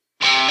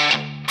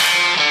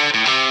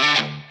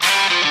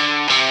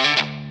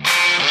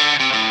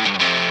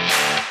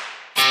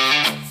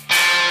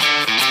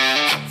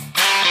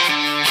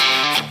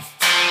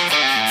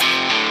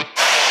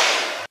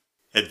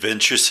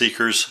Adventure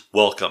seekers,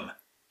 welcome.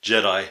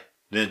 Jedi,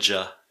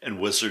 ninja, and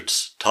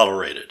wizards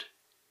tolerated.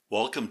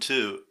 Welcome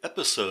to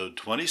episode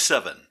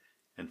 27.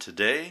 And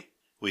today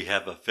we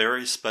have a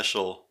very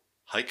special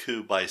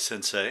haiku by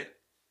Sensei,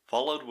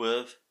 followed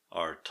with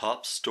our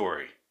top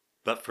story.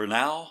 But for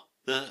now,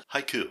 the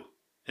haiku,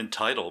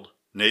 entitled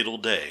Natal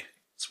Day,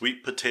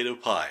 Sweet Potato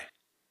Pie,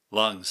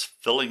 lungs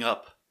filling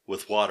up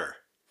with water,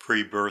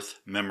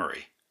 pre-birth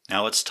memory.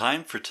 Now it's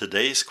time for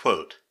today's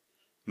quote.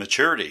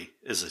 Maturity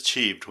is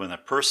achieved when a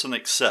person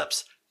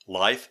accepts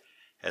life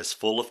as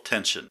full of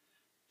tension.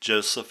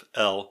 Joseph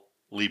L.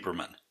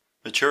 Lieberman.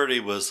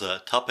 Maturity was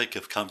a topic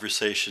of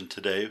conversation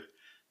today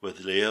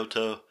with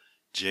Lyoto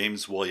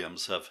James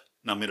Williams of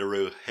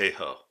Namiru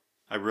Heiho.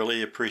 I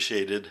really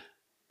appreciated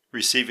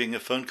receiving a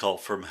phone call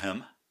from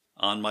him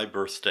on my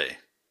birthday.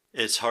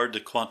 It's hard to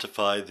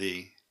quantify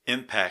the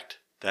impact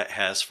that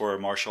has for a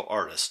martial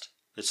artist.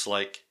 It's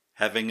like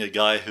having a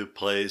guy who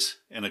plays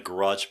in a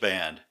garage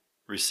band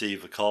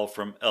receive a call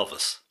from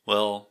Elvis.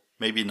 Well,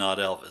 maybe not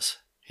Elvis.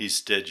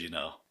 He's dead, you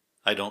know.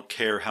 I don't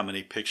care how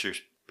many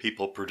pictures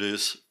people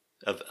produce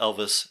of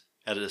Elvis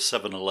at a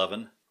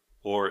 7-Eleven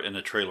or in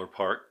a trailer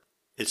park.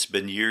 It's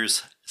been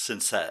years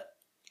since that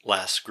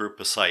last group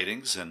of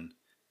sightings, and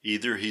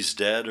either he's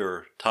dead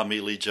or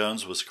Tommy Lee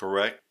Jones was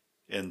correct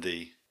in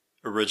the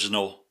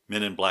original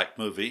Men in Black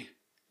movie,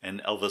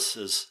 and Elvis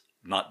is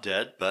not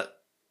dead, but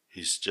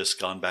he's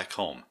just gone back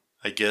home.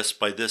 I guess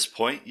by this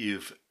point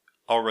you've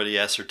already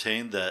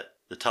ascertained that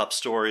the top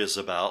story is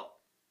about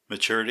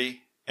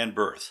maturity and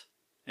birth.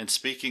 And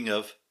speaking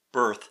of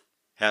birth,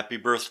 happy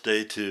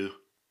birthday to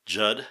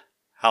Judd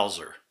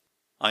Hauser.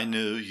 I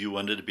knew you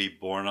wanted to be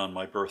born on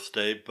my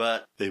birthday,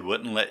 but they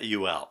wouldn't let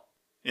you out.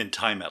 In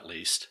time, at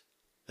least.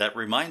 That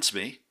reminds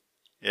me,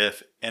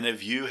 if any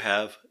of you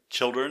have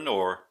children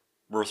or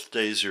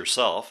birthdays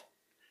yourself,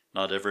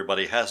 not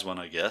everybody has one,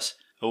 I guess.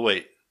 Oh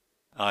wait,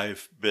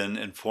 I've been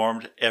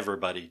informed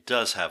everybody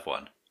does have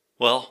one.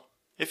 Well,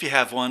 if you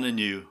have one and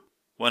you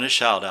want a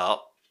shout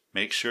out,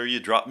 make sure you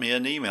drop me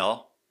an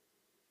email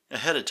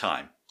ahead of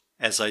time,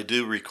 as I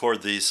do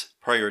record these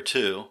prior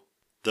to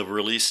the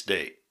release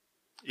date.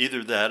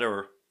 Either that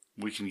or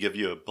we can give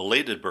you a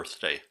belated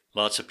birthday.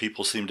 Lots of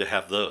people seem to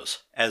have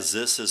those. As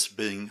this is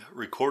being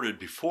recorded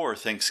before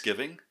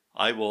Thanksgiving,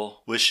 I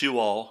will wish you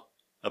all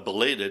a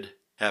belated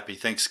happy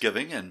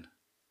Thanksgiving, and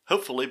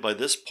hopefully by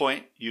this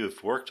point you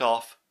have worked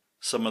off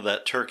some of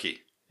that turkey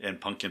and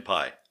pumpkin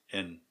pie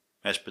and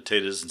mashed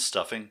potatoes and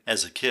stuffing.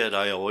 As a kid,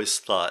 I always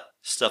thought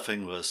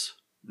stuffing was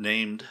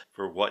named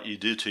for what you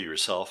do to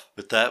yourself,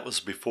 but that was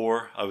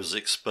before I was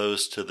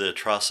exposed to the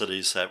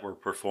atrocities that were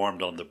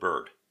performed on the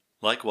bird.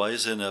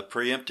 Likewise, in a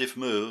preemptive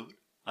mood,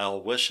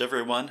 I'll wish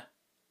everyone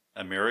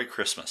a Merry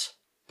Christmas.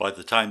 By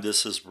the time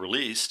this is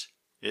released,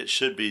 it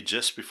should be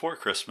just before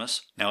Christmas.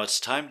 Now it's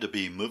time to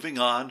be moving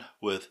on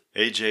with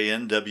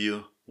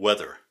AJNW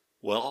weather.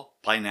 Well,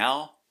 by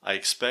now, I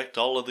expect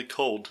all of the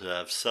cold to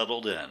have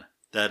settled in.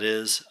 That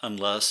is,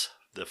 unless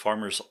the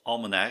Farmer's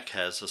Almanac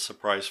has a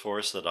surprise for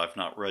us that I've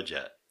not read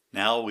yet.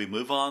 Now we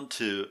move on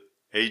to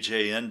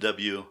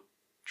AJNW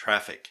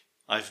traffic.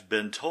 I've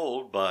been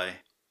told by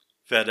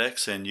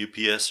FedEx and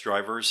UPS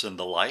drivers and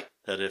the like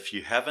that if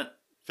you haven't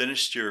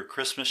finished your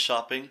Christmas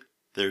shopping,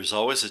 there's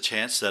always a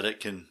chance that it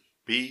can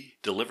be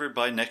delivered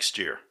by next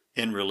year.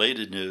 In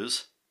related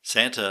news,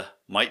 Santa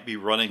might be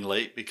running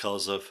late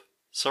because of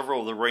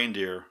several of the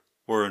reindeer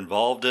were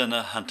involved in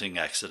a hunting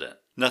accident.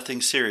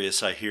 Nothing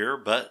serious, I hear,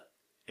 but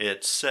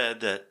it's said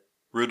that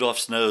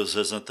Rudolph's nose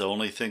isn't the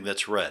only thing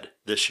that's red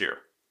this year.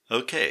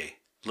 Okay,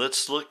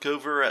 let's look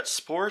over at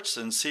sports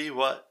and see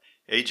what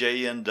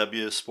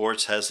AJNW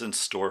Sports has in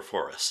store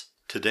for us.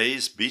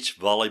 Today's beach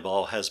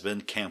volleyball has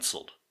been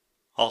canceled.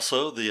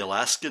 Also, the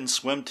Alaskan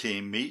swim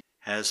team meet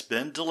has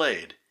been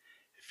delayed.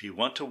 If you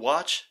want to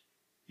watch,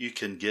 you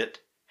can get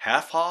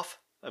half off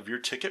of your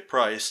ticket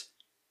price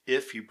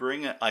if you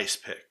bring an ice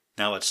pick.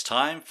 Now it's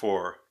time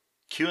for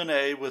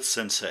Q&A with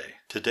Sensei.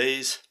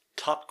 Today's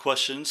top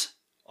questions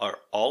are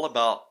all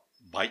about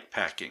bike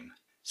packing.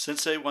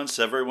 Sensei wants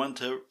everyone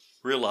to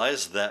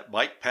realize that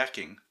bike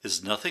packing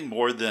is nothing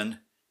more than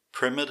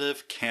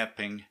primitive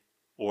camping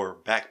or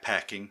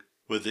backpacking,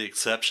 with the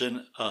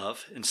exception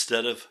of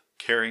instead of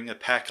carrying a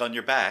pack on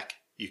your back,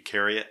 you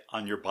carry it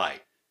on your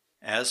bike.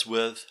 As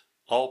with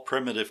all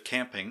primitive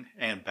camping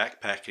and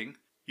backpacking,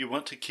 you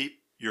want to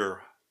keep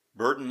your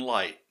burden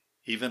light,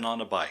 even on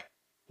a bike.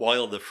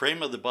 While the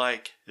frame of the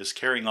bike is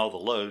carrying all the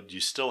load,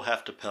 you still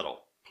have to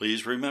pedal.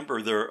 Please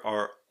remember there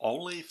are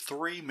only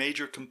 3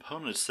 major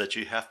components that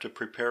you have to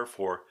prepare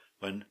for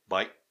when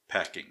bike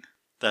packing.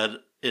 That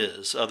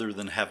is, other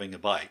than having a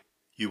bike.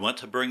 You want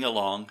to bring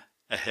along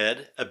a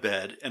head, a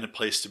bed, and a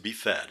place to be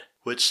fed,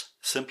 which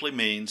simply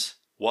means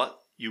what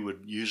you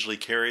would usually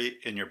carry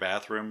in your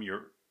bathroom,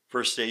 your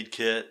first aid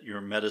kit,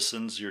 your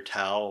medicines, your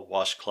towel,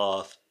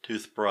 washcloth,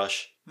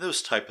 toothbrush,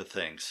 those type of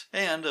things.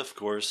 And, of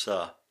course,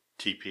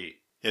 TP.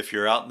 If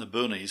you're out in the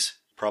boonies,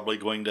 probably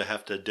going to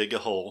have to dig a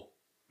hole,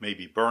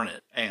 maybe burn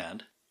it,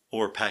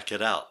 or pack it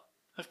out.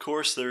 Of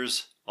course,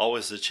 there's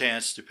always a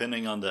chance,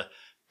 depending on the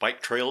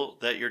bike trail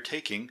that you're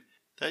taking,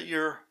 that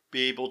you'll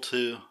be able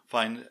to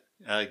find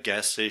a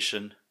gas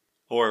station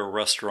or a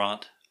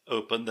restaurant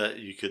open that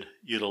you could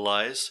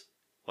utilize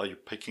while you're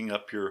picking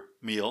up your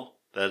meal.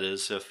 That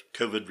is, if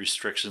COVID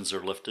restrictions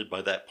are lifted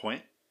by that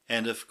point.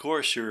 And of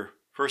course, your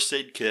first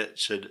aid kit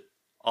should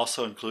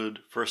also include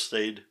first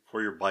aid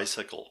for your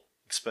bicycle,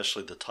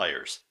 especially the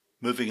tires.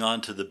 Moving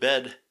on to the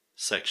bed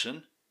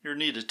section, you'll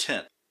need a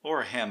tent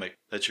or a hammock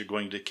that you're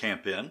going to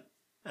camp in,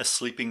 a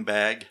sleeping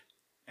bag,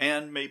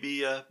 and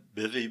maybe a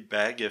bivy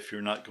bag if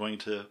you're not going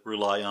to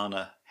rely on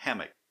a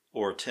hammock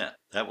or a tent.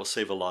 That will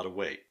save a lot of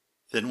weight.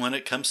 Then when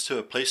it comes to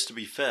a place to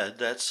be fed,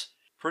 that's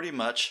pretty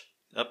much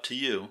up to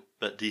you,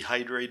 but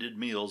dehydrated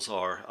meals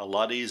are a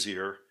lot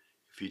easier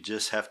if you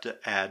just have to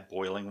add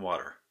boiling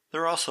water.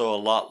 They're also a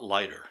lot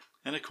lighter.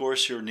 And of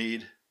course you'll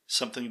need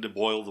something to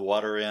boil the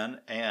water in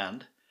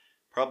and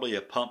probably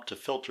a pump to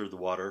filter the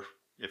water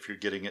if you're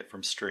getting it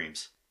from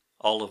streams.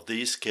 All of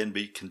these can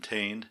be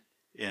contained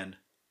in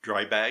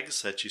dry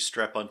bags that you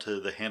strap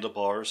onto the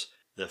handlebars,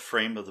 the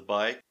frame of the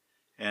bike,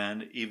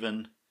 and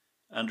even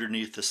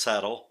underneath the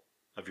saddle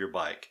of your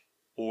bike.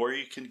 Or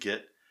you can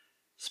get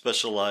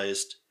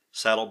specialized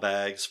saddle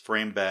bags,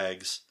 frame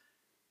bags,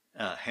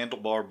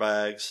 handlebar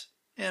bags,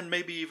 and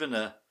maybe even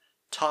a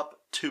top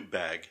tube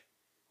bag.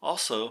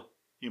 Also,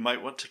 you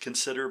might want to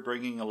consider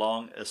bringing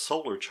along a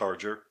solar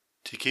charger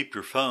to keep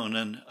your phone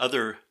and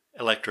other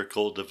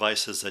electrical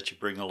devices that you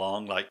bring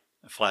along, like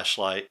a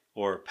flashlight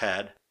or a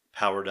pad,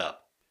 powered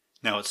up.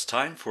 Now it's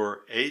time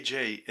for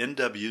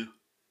AJNW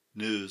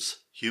News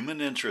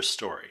Human Interest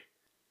Story.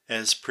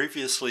 As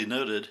previously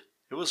noted,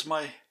 it was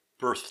my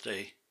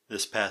birthday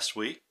this past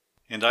week,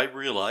 and I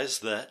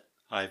realized that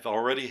I've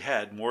already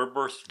had more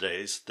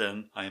birthdays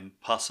than I'm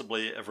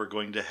possibly ever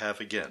going to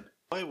have again.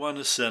 I want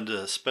to send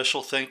a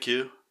special thank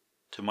you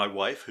to my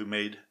wife, who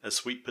made a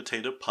sweet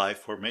potato pie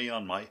for me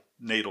on my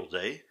natal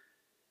day.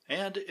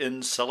 And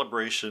in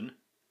celebration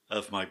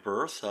of my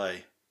birth,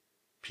 I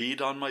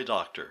peed on my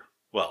doctor.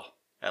 Well,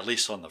 at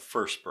least on the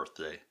first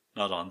birthday,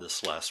 not on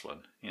this last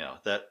one.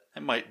 That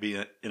might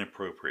be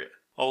inappropriate.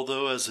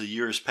 Although as the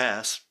years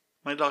pass,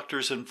 my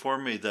doctors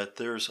inform me that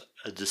there's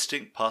a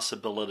distinct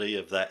possibility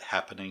of that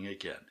happening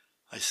again.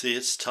 I see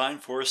it's time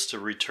for us to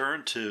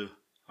return to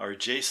our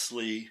Jace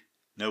Lee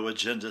No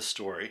Agenda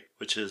story,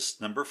 which is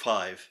number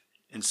 5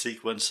 in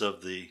sequence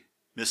of the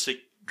Mystic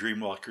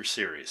Dreamwalker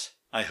series.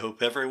 I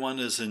hope everyone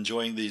is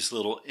enjoying these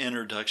little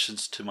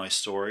introductions to my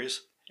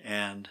stories,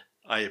 and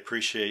I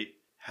appreciate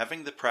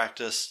having the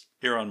practice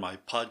here on my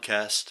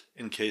podcast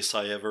in case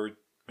I ever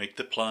make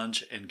the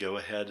plunge and go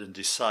ahead and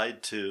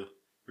decide to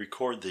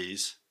record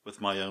these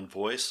with my own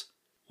voice,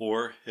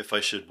 or if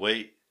I should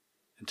wait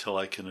until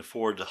I can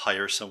afford to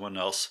hire someone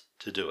else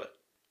to do it.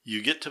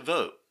 You get to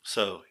vote,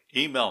 so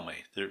email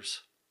me.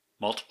 There's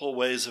multiple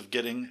ways of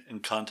getting in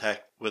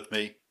contact with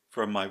me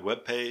from my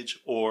webpage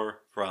or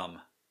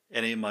from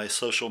any of my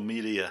social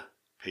media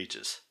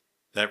pages.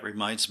 That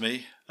reminds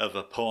me of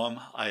a poem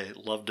I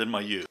loved in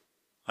my youth.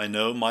 I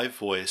know my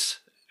voice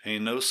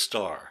ain't no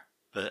star,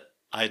 but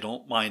I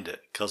don't mind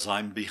it 'cause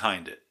I'm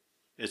behind it.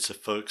 It's the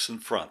folks in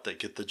front that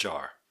get the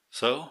jar.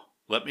 So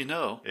let me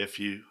know if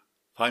you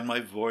find my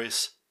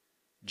voice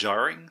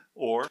jarring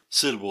or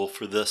suitable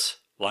for this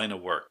line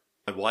of work.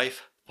 My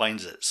wife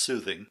finds it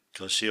soothing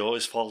because she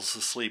always falls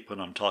asleep when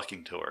I'm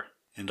talking to her.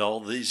 And all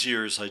these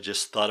years I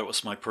just thought it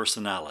was my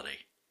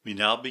personality. We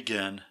now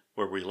begin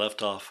where we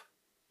left off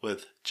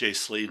with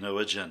Jace Lee No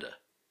Agenda.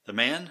 The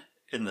man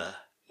in the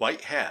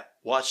white hat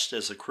watched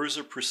as the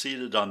cruiser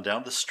proceeded on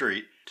down the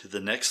street to the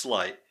next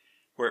light,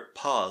 where it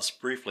paused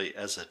briefly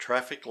as a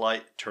traffic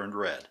light turned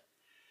red.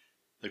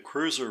 The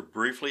cruiser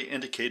briefly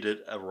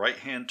indicated a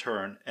right-hand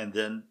turn and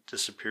then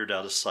disappeared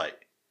out of sight.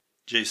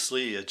 Jace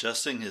Lee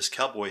adjusting his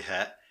cowboy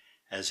hat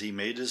as he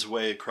made his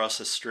way across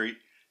the street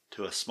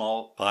to a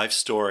small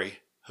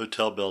 5-story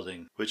hotel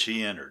building which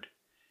he entered.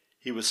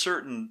 He was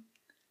certain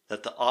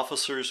that the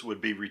officers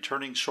would be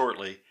returning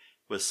shortly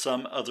with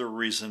some other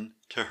reason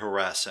to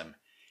harass him.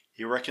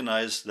 He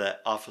recognized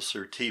that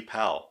Officer T.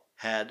 Powell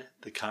had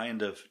the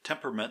kind of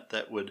temperament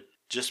that would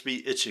just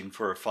be itching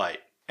for a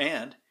fight,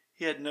 and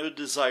he had no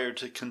desire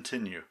to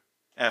continue.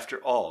 After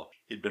all,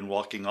 he'd been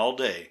walking all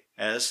day,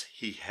 as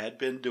he had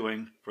been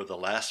doing for the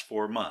last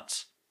 4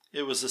 months.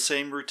 It was the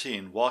same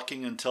routine,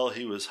 walking until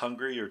he was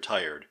hungry or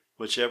tired.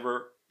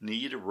 Whichever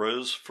need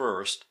arose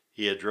first,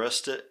 he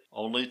addressed it,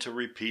 only to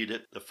repeat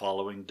it the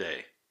following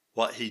day.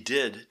 What he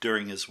did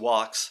during his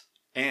walks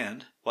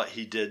and what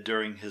he did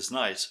during his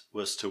nights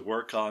was to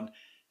work on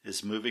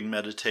his moving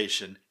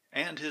meditation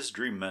and his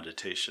dream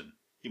meditation.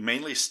 He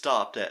mainly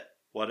stopped at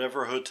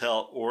whatever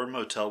hotel or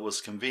motel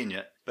was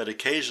convenient, but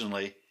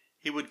occasionally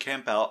he would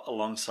camp out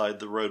alongside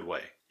the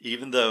roadway,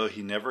 even though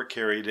he never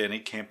carried any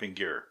camping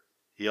gear.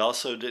 He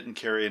also didn't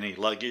carry any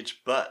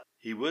luggage, but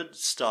he would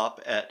stop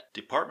at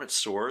department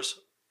stores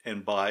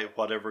and buy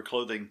whatever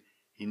clothing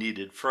he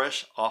needed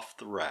fresh off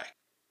the rack.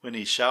 When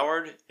he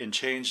showered and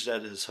changed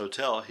at his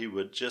hotel, he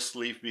would just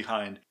leave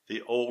behind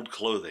the old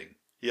clothing.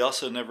 He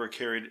also never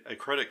carried a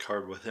credit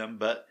card with him,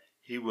 but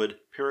he would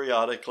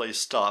periodically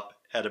stop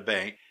at a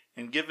bank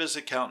and give his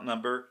account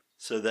number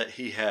so that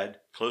he had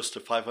close to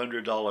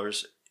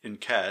 $500 in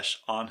cash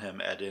on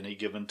him at any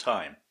given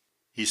time.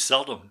 He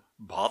seldom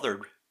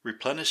bothered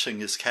replenishing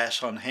his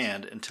cash on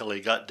hand until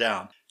he got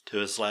down to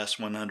his last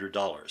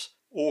 $100,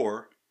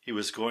 or he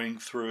was going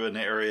through an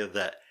area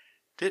that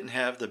didn't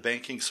have the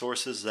banking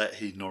sources that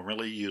he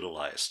normally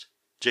utilized.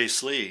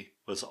 Jace Lee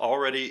was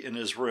already in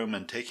his room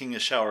and taking a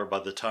shower by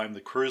the time the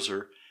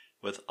cruiser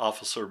with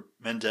Officer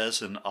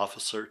Mendez and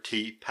Officer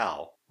T.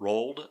 Powell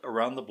rolled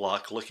around the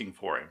block looking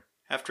for him.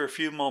 After a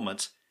few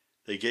moments,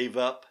 they gave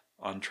up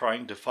on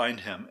trying to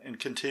find him and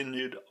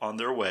continued on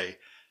their way,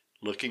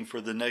 looking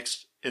for the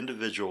next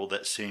individual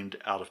that seemed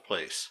out of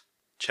place.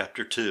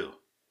 Chapter 2.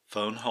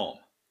 Phone home.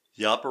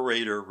 The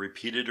operator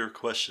repeated her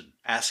question,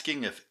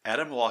 asking if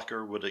Adam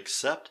Walker would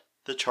accept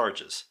the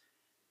charges.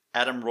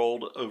 Adam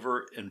rolled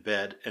over in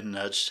bed and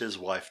nudged his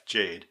wife,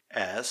 Jade,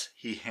 as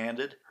he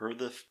handed her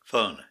the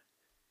phone.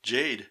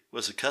 Jade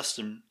was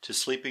accustomed to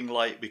sleeping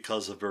light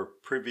because of her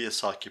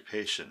previous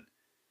occupation.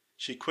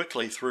 She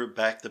quickly threw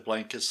back the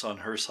blankets on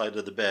her side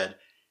of the bed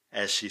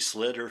as she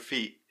slid her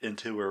feet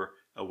into her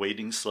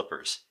awaiting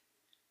slippers.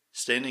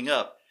 Standing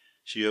up,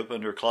 she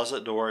opened her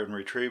closet door and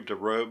retrieved a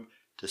robe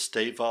to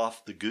stave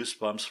off the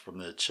goosebumps from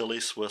the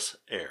chilly Swiss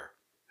air.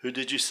 "Who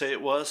did you say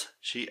it was?"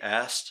 she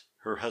asked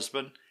her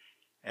husband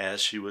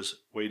as she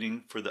was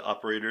waiting for the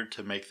operator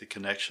to make the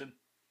connection.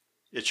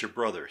 "It's your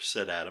brother,"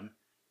 said Adam.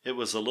 It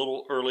was a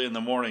little early in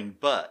the morning,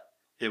 but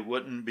it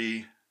wouldn't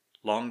be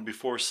long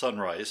before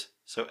sunrise,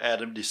 so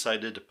Adam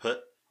decided to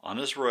put on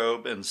his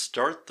robe and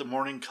start the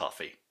morning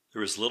coffee.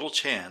 There was little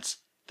chance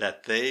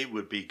that they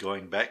would be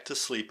going back to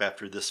sleep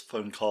after this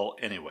phone call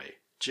anyway.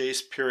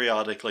 Jace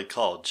periodically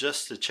called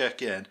just to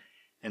check in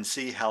and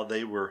see how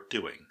they were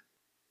doing,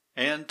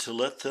 and to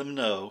let them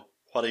know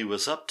what he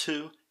was up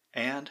to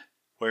and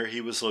where he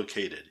was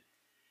located.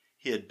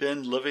 He had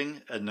been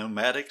living a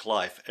nomadic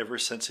life ever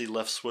since he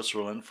left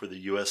Switzerland for the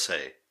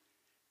USA.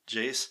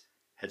 Jace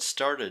had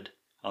started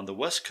on the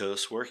West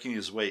Coast working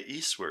his way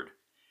eastward.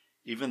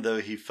 Even though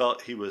he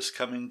felt he was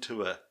coming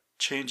to a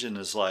change in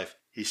his life,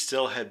 he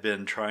still had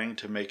been trying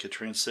to make a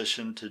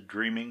transition to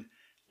dreaming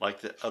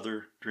like the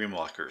other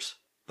dreamwalkers.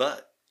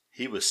 But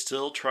he was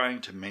still trying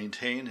to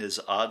maintain his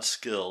odd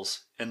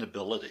skills and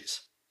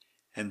abilities.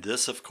 And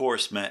this, of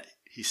course, meant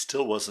he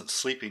still wasn't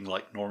sleeping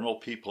like normal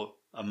people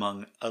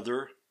among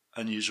other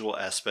unusual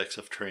aspects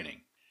of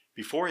training.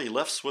 Before he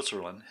left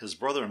Switzerland, his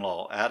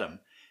brother-in-law, Adam,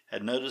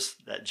 had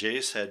noticed that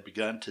Jace had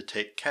begun to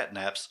take cat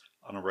naps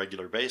on a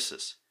regular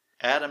basis.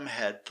 Adam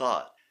had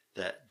thought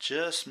that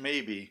just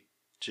maybe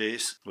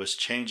Jace was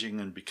changing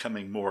and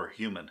becoming more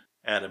human.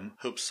 Adam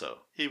hoped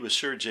so. He was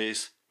sure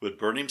Jace would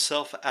burn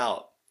himself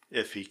out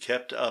if he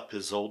kept up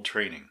his old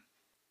training.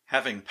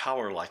 Having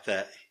power like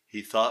that,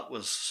 he thought,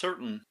 was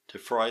certain to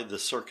fry the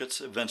circuits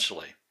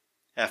eventually.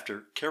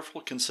 After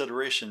careful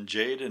consideration,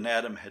 Jade and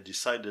Adam had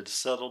decided to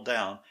settle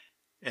down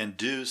and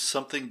do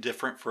something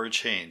different for a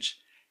change.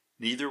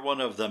 Neither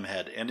one of them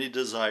had any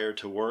desire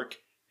to work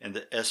in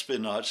the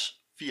espionage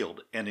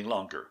field any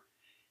longer.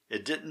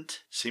 It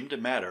didn't seem to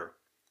matter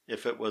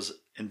if it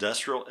was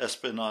industrial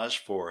espionage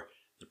for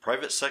the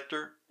private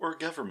sector or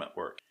government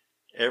work.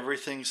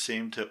 Everything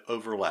seemed to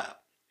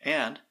overlap,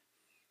 and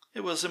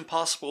it was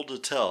impossible to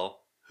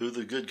tell who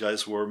the good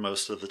guys were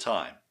most of the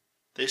time.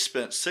 They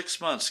spent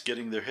 6 months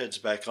getting their heads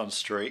back on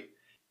straight,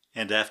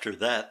 and after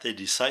that they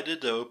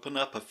decided to open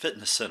up a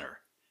fitness center.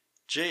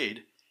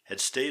 Jade had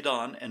stayed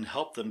on and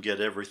helped them get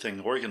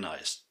everything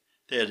organized.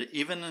 They had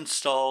even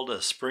installed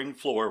a spring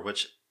floor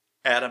which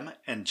Adam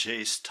and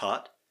Jace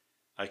taught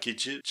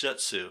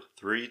Aikijutsu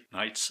 3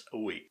 nights a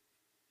week.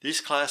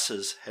 These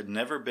classes had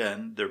never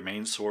been their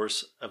main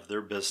source of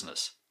their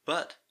business,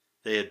 but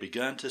they had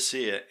begun to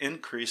see an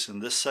increase in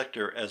this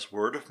sector as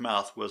word of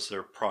mouth was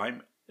their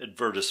prime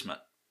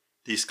advertisement.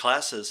 These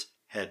classes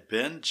had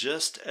been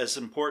just as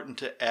important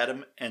to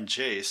Adam and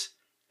Jace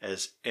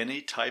as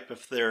any type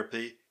of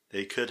therapy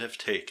they could have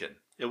taken.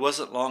 It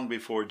wasn't long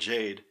before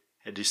Jade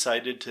had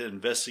decided to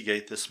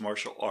investigate this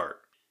martial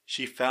art.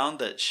 She found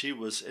that she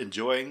was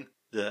enjoying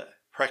the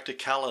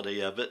practicality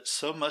of it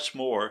so much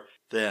more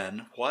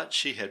than what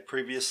she had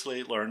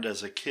previously learned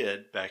as a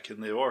kid back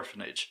in the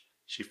orphanage.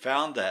 She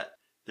found that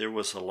there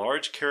was a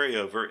large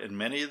carryover in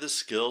many of the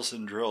skills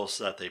and drills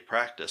that they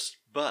practiced,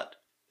 but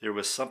there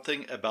was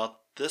something about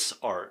this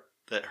art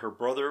that her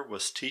brother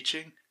was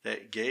teaching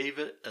that gave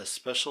it a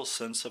special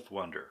sense of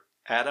wonder.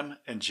 Adam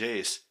and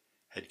Jace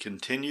had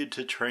continued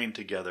to train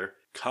together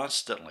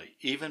constantly,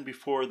 even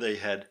before they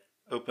had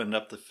opened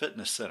up the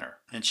fitness center,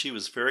 and she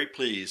was very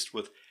pleased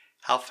with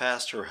how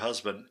fast her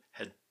husband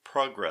had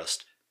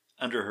progressed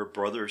under her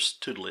brother's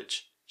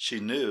tutelage. She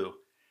knew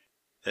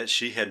that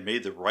she had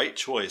made the right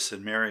choice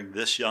in marrying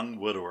this young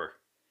widower,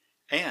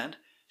 and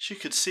she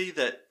could see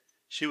that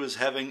she was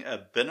having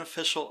a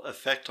beneficial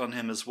effect on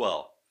him as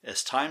well.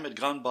 As time had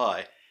gone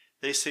by,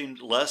 they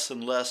seemed less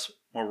and less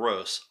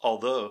morose,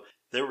 although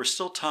there were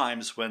still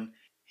times when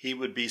he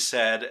would be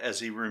sad as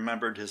he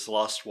remembered his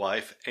lost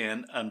wife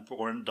and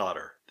unborn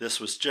daughter. This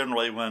was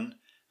generally when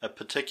a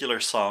particular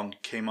song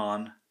came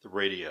on the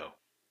radio.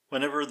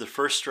 Whenever the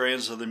first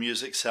strands of the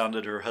music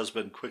sounded, her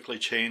husband quickly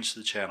changed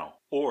the channel.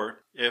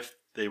 Or, if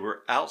they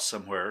were out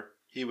somewhere,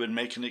 he would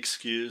make an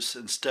excuse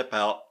and step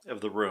out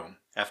of the room.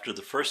 After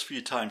the first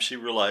few times, she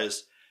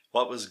realized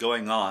what was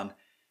going on,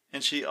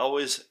 and she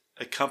always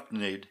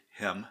accompanied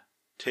him,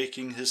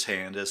 taking his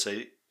hand as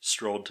they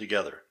strolled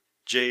together.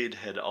 Jade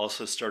had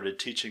also started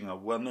teaching a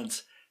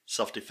women's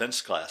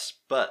self-defense class,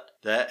 but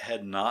that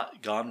had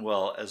not gone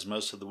well, as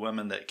most of the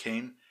women that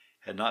came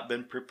had not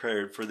been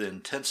prepared for the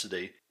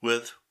intensity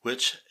with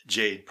which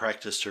Jade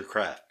practiced her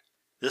craft.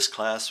 This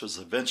class was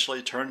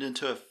eventually turned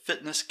into a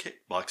fitness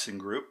kickboxing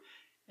group,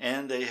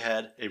 and they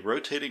had a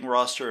rotating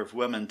roster of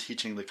women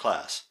teaching the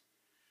class.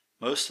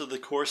 Most of the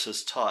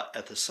courses taught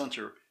at the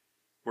center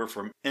were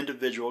from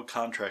individual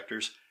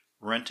contractors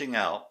renting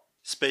out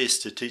space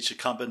to teach a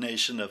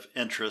combination of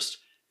interests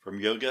from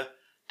yoga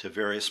to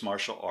various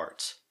martial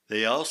arts.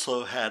 They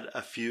also had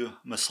a few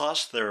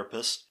massage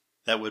therapists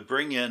that would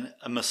bring in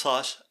a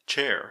massage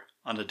chair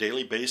on a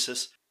daily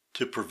basis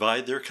to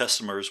provide their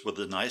customers with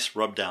a nice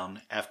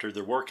rub-down after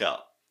their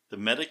workout. The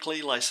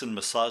medically licensed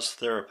massage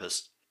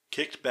therapist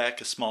kicked back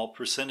a small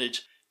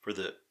percentage for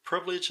the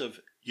privilege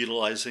of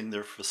utilizing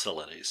their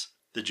facilities.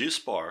 The juice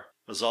bar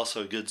was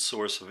also a good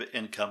source of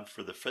income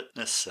for the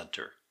fitness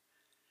center.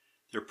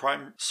 Their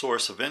prime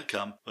source of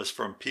income was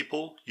from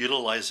people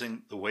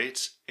utilizing the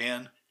weights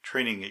and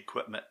training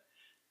equipment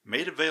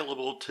made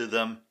available to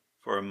them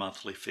for a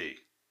monthly fee.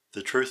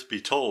 The truth be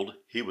told,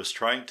 he was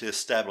trying to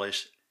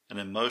establish an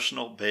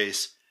emotional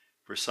base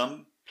for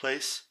some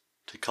place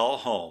to call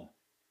home,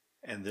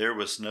 and there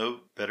was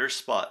no better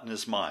spot in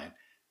his mind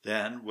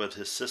than with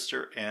his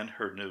sister and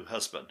her new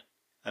husband,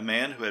 a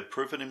man who had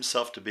proven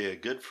himself to be a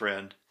good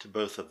friend to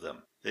both of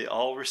them. They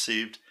all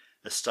received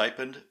a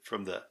stipend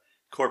from the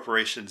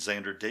corporation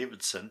Xander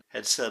Davidson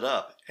had set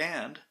up,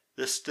 and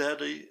this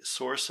steady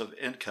source of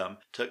income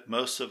took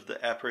most of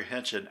the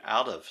apprehension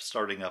out of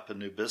starting up a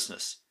new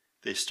business.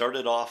 They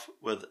started off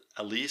with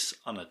a lease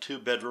on a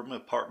 2-bedroom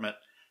apartment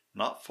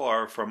not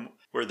far from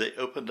where they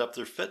opened up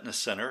their fitness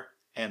center,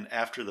 and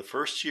after the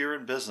first year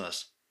in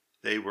business,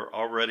 they were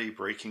already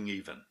breaking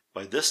even.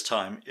 By this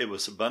time, it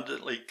was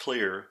abundantly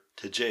clear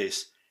to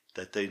Jace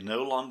that they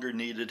no longer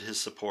needed his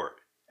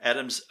support.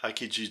 Adam's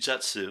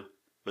Aikijujutsu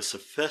was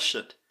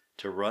sufficient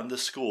to run the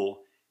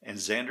school, and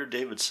Xander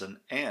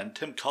Davidson and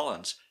Tim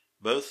Collins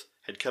both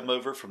had come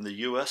over from the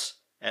U.S.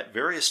 at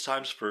various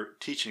times for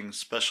teaching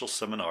special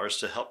seminars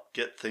to help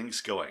get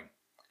things going.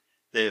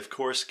 They, of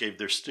course, gave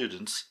their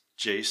students,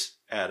 Jace,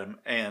 Adam,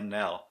 and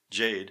now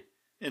Jade,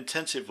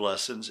 intensive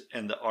lessons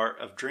in the art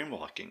of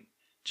dreamwalking.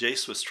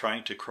 Jace was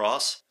trying to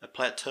cross a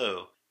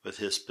plateau with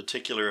his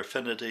particular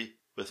affinity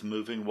with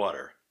moving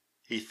water.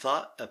 He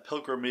thought a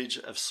pilgrimage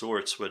of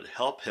sorts would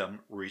help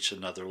him reach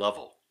another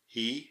level.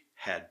 He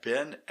had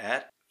been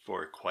at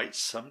for quite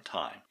some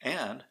time,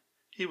 and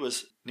he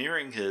was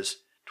nearing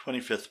his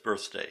 25th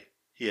birthday.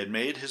 He had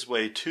made his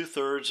way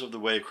 2/3 of the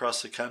way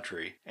across the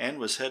country and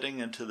was heading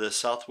into the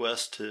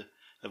southwest to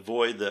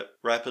avoid the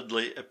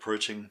rapidly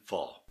approaching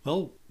fall.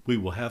 Well, we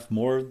will have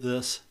more of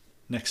this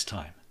next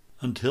time.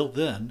 Until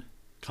then,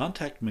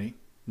 contact me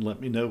and let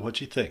me know what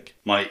you think.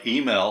 My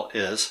email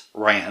is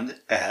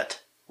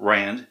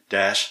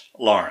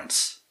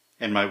rand@rand-lawrence,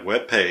 and my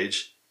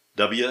webpage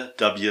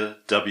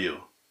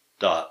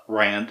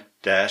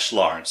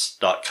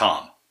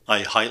www.rand-lawrence.com.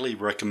 I highly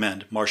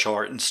recommend martial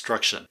art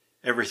instruction.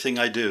 Everything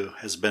I do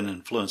has been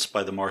influenced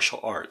by the martial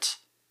arts.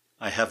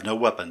 I have no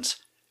weapons,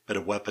 but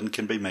a weapon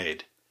can be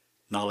made.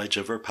 Knowledge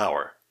over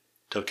power.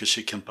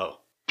 Tokushi Kempo.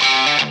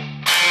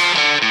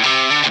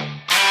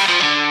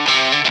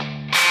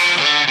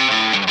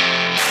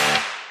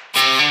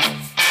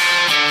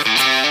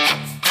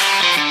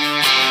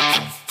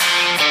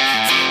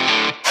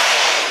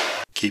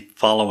 Keep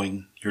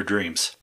following your dreams.